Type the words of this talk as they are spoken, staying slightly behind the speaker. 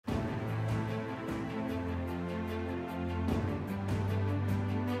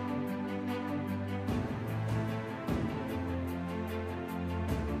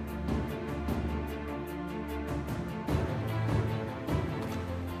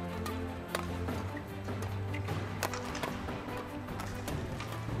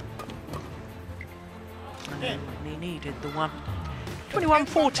He needed the one.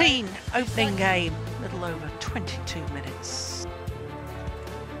 21-14, opening game, a little over 22 minutes.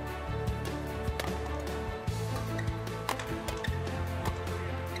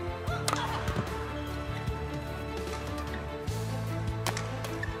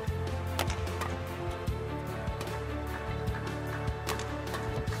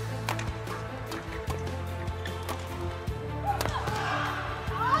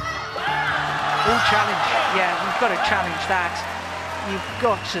 Challenge. Yeah, we've got to challenge that. You've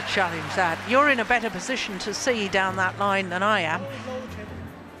got to challenge that. You're in a better position to see down that line than I am.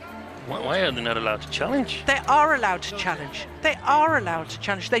 Why are they not allowed to challenge? They are allowed to challenge. They are allowed to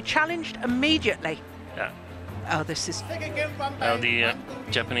challenge. They challenged immediately. Yeah. Oh, this is... Now the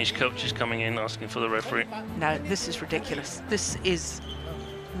Japanese coach is coming in asking for the referee. No, this is ridiculous. This is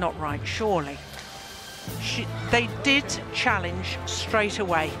not right, surely. They did challenge straight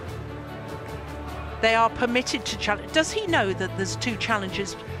away. They are permitted to challenge. Does he know that there's 2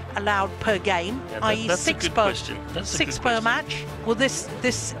 challenges allowed per game, yeah, i.e. six per match? Well, this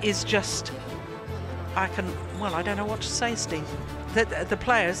is just, I don't know what to say, Steve. The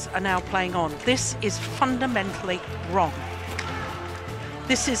players are now playing on. This is fundamentally wrong.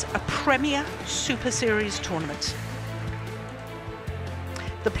 This is a Premier Super Series tournament.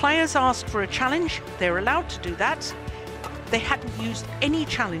 The players asked for a challenge. They're allowed to do that. They hadn't used any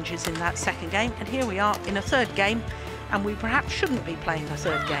challenges in that second game, and here we are in a third game, and we perhaps shouldn't be playing a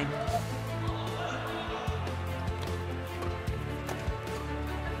third game.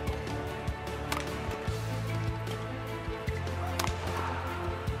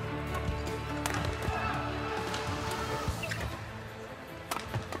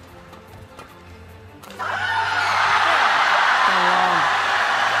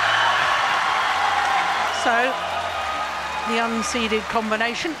 So, the unseeded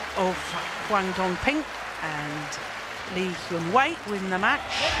combination of Huang Dongping and Yinhui win the match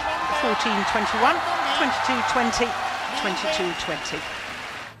 14-21, 22-20, 22-20.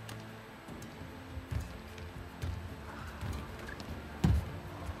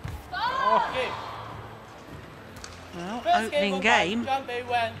 Well, opening game to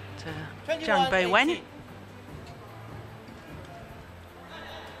Zhang Beiwen.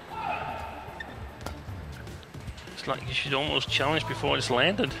 It's like you should almost challenge before it's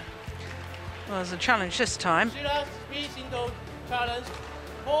landed. Well, there's a challenge this time. Challenge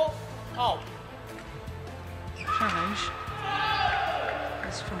 4 out. Challenge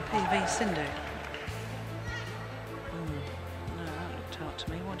is from PV Sindhu. No, that looked out to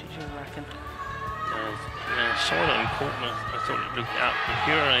me. What did you reckon? Yeah, sort of important. I thought it looked out, but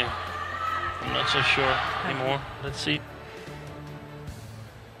here I'm not so sure anymore. Let's see.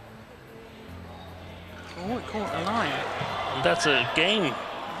 Oh, it caught the line. And that's a game.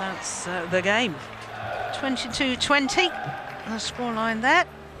 That's the game. 22-20, the scoreline there.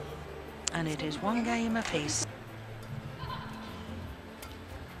 And it is 1 game apiece.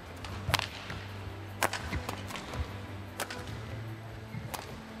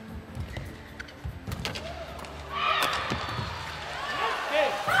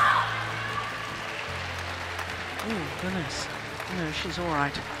 Oh, goodness. No, she's all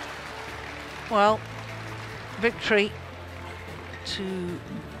right. Well, victory to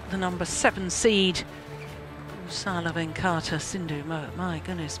the number 7 seed, Pusarla Venkata Sindhu. My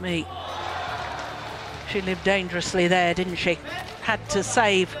goodness me. She lived dangerously there, didn't she? Had to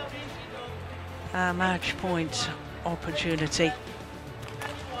save a match point opportunity.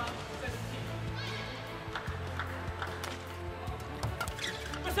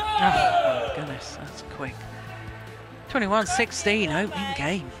 Oh, my goodness, that's quick. 21-16, opening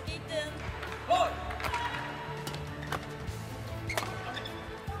game.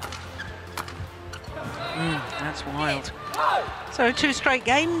 That's wild. So 2 straight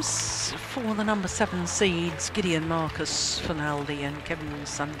games for the number 7 seeds, Gideon, Marcus, Fernaldi and Kevin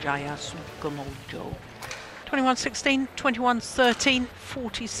Sanjaya Sukamuljo. 21-16, 21-13,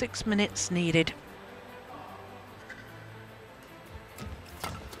 46 minutes needed.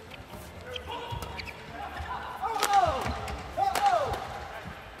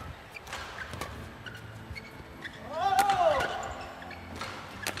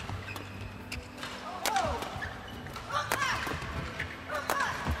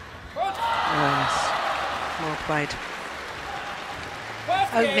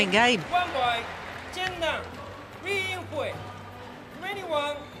 Opening game.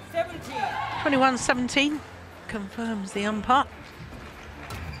 21-17 confirms the umpire.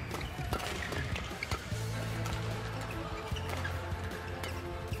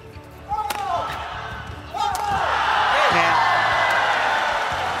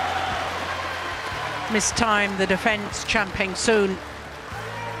 Mistime the defence, Champing soon.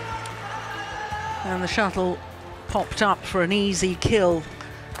 And the shuttle popped up for an easy kill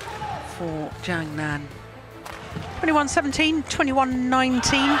for Zhang Nan. 21-17,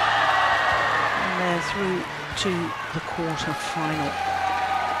 21-19. And they're through to the quarter-final.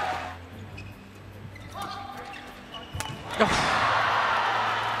 Oh.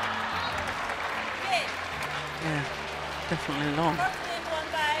 Yeah, definitely long.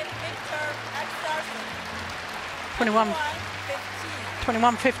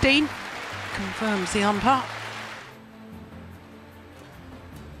 21-15, confirms the umpire.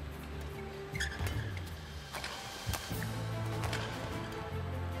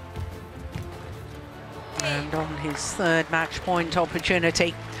 And on his third match point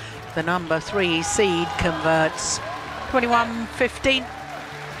opportunity, the number 3 seed converts. 21-15,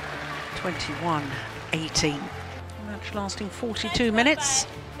 21-18. Match lasting 42 minutes.